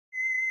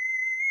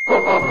On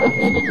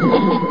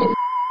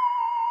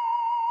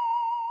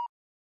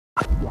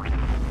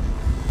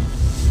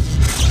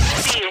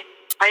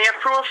your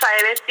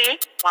profile, you see,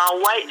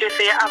 one white just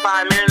say you have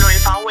a million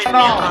if I win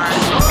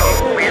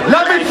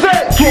Let me say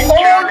to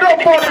all the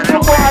body to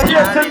buy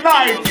here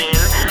tonight,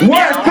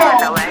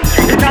 welcome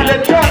in the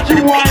dirty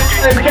ones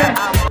again.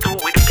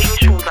 With pink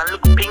shoes and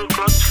look pink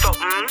clothes,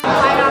 something.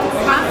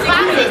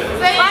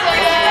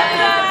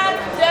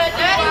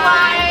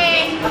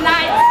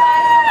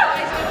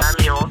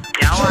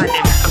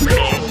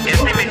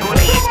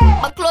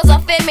 My clothes are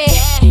for me,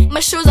 my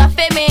shoes are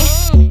for me,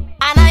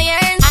 and I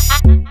yearn.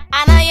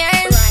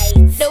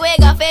 The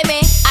wig are for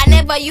me, I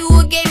never you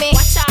gave me.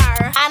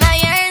 And I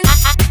yearn.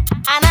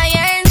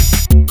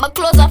 My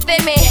clothes are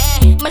for me,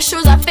 my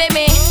shoes are for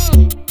me,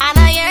 and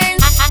I yearn.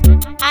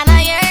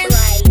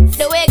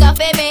 The wig are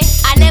for me,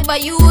 I never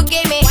you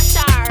gave me.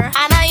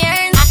 And I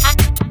yearn.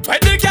 When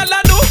the girl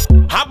a do,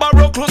 I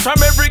borrow clothes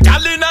from every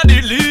gal inna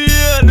the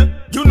lane.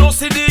 You know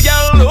see the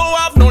girl who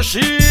have no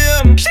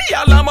shame. She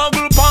a la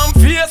muggle on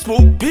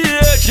Facebook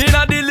page.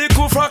 Inna the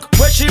little frock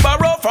where she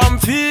borrow from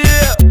fear.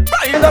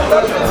 Right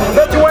now,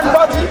 31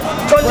 party,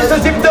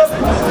 26 symptom,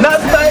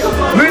 last time,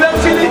 William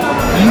Chili,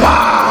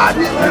 mad!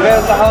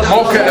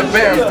 Smoke at the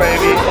bear,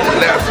 baby.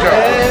 Let's go.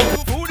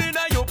 food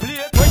inna your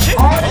plate. When she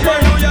over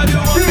you, you do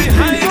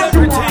behind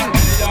everything.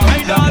 I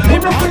don't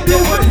live out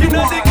there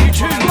inna the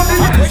kitchen.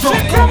 Where she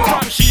come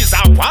from, she's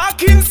a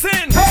walking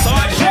sin. So I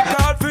check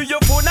out for your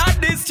phone at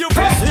this you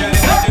pressing.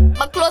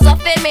 My clothes are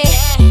for me,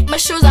 my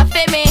shoes are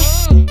for me,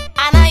 and I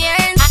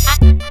yearn.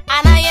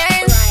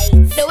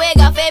 The wig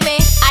are for me,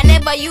 I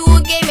never you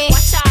gave me.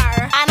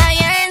 And I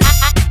yearn.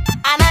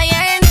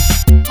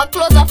 My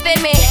clothes are for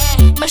me,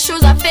 my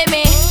shoes are for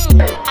me,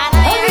 and I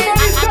yearn.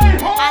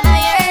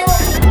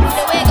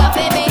 The wig are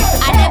for me,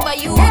 I never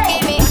you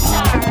gave me.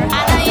 And I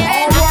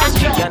yearn.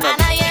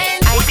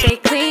 I stay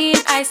clean,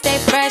 I stay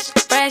fresh.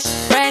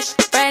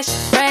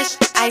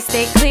 I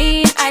stay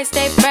clean, I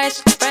stay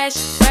fresh.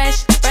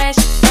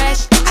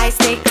 I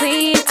stay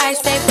clean, I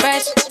stay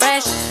fresh.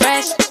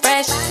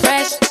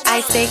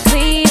 I stay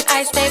clean,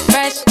 I stay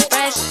fresh.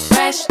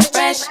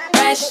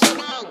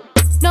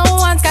 No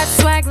one's got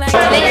swag like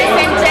that. Ladies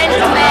and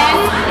gentlemen,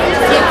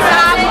 your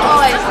top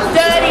boys,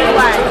 Dirty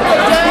One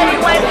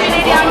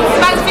really on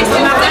smack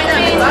system,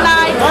 Dirty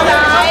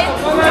lifestyle,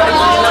 the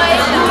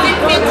boys, the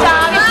big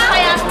time, the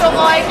highest the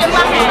boys, the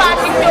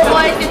mathematic the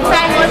boys, the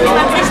time was in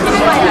a Christmas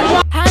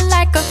fire. I'm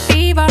like a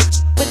fever,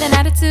 with an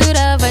attitude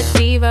of a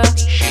diva.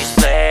 She's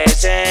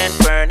blazing,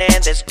 burning,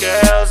 this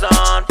girl's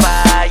on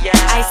fire.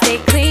 I stay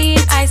clean,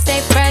 I stay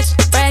fresh.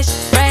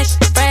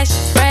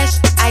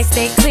 I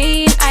stay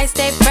clean, I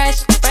stay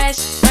fresh.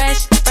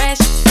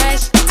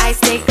 I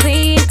stay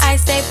clean, I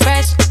stay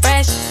fresh.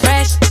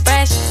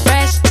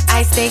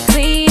 I stay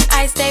clean,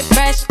 I stay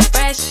fresh.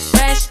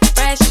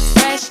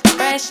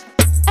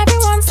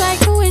 Everyone's like,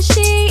 who is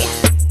she?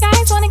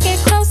 Guys wanna get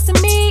close to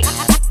me.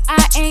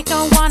 I ain't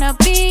no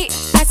wannabe.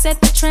 I set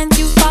the trend,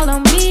 you follow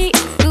me.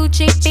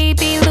 Gucci,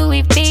 BB,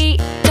 Louis V.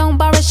 Don't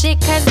borrow shit,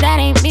 cause that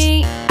ain't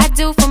me. I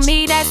do for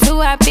me, that's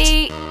who I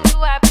be.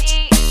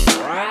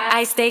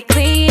 I stay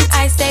clean,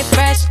 I stay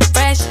fresh.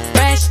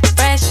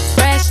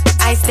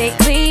 I stay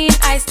clean,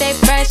 I stay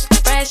fresh.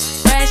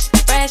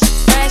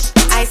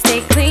 I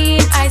stay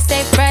clean, I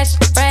stay fresh.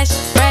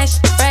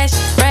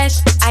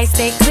 I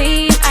stay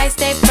clean, I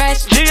stay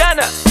fresh.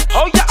 Gianna,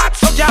 oh you hot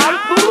so y'all.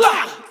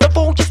 The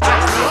phone just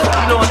spicy.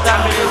 You know what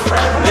time it is?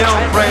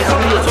 Leon Praise,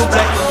 two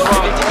black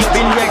from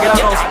been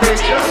regular on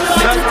stage.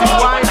 Dusty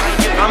wine,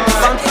 I'm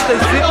sunset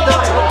zipped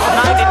up.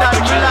 Night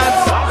time relax,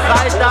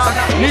 side down,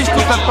 nicht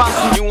zu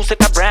verpassen. You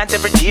set a brand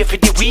every day for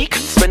the week.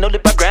 Spend all the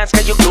backgrounds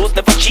cause your clothes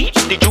never cheap.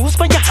 The juice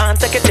for your hands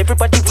that get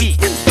everybody weak.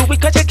 Do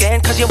it cause you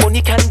can, cause your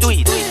money can do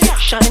it.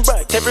 Shine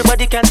bright,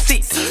 everybody can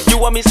see.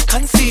 You are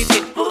misconceived.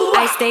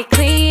 I stay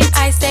clean,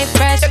 I stay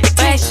fresh.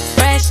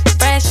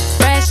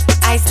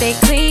 I stay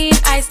clean,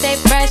 I stay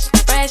fresh.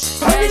 I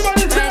stay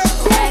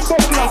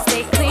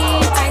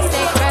clean, I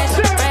stay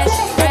fresh.